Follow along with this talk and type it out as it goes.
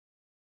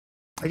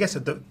I guess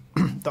the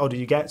older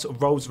you get, sort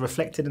of roles are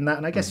reflected in that,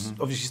 and I guess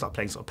obviously you start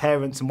playing sort of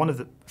parents, and one of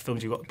the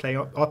films you've got to play,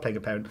 are playing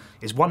a parent,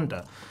 is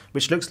Wonder,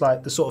 which looks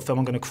like the sort of film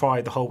I'm going to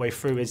cry the whole way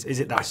through. Is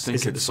it that? I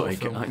think it's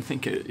like, I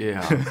think it,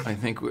 yeah, I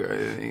think,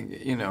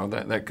 you know,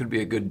 that could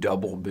be a good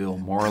double bill,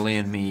 Marley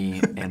and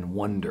Me and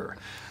Wonder,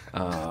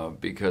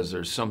 because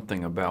there's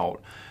something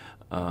about,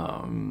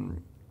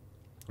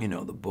 you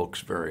know, the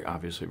book's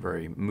obviously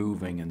very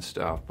moving and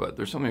stuff, but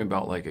there's something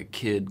about like a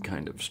kid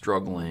kind of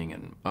struggling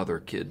and other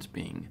kids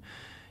being,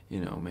 you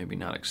know, maybe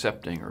not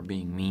accepting or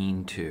being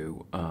mean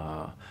to,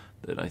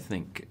 that I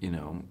think, you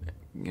know,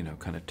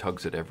 kind of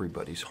tugs at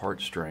everybody's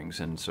heartstrings.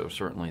 And so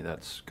certainly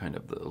that's kind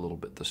of a little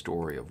bit the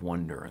story of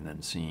Wonder, and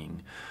then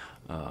seeing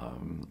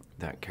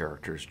that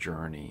character's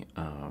journey.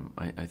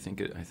 I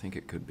think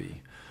it could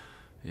be,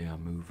 yeah,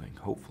 moving,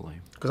 hopefully.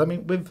 Because I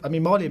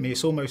mean, Marley and Me,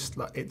 it's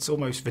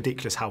almost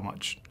ridiculous how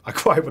much I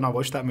cried when I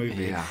watched that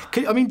movie. Yeah.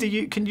 I mean,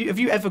 have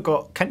you ever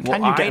got? Can you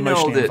get I know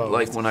emotionally that involved?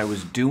 like when I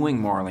was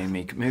doing Marley and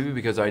Me, maybe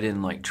because I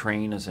didn't like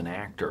train as an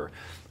actor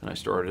and I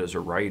started as a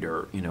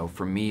writer, you know,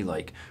 for me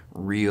like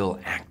real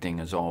acting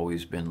has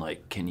always been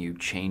like, can you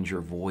change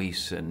your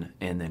voice and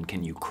then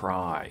can you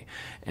cry?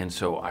 And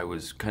so I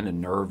was kind of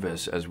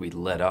nervous as we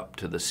led up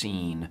to the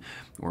scene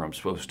where I'm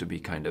supposed to be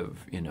kind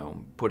of, you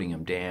know, putting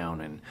him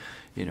down and,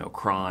 you know,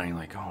 crying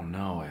like, oh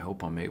no, I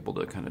hope I'm able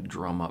to kind of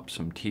drum up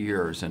some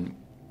tears. And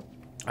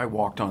I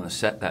walked on the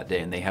set that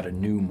day and they had a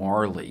new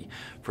Marley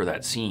for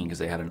that scene because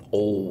they had an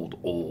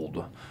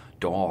old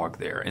dog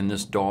there. And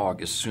this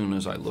dog, as soon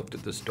as I looked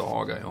at this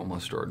dog, I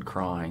almost started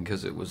crying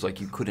because it was like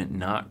you couldn't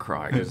not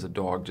cry because the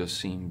dog just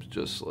seemed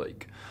just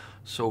like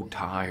so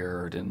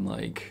tired and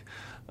like,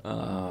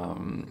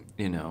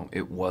 you know,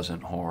 it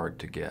wasn't hard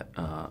to get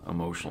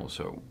emotional.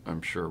 So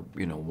I'm sure,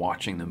 you know,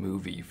 watching the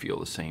movie, you feel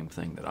the same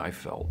thing that I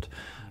felt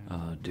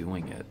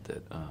doing it,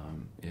 that,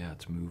 yeah,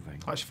 it's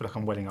moving. I actually feel like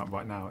I'm welling up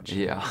right now,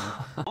 actually. Yeah.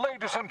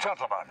 Ladies and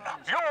gentlemen,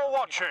 you're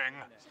watching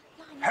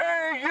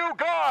Hey You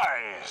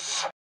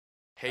Guys!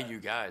 Hey You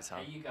Guys, huh?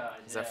 Hey You Guys.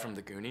 Is that from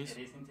the Goonies?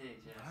 It is indeed,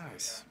 yeah.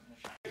 Nice.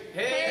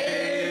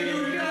 Hey!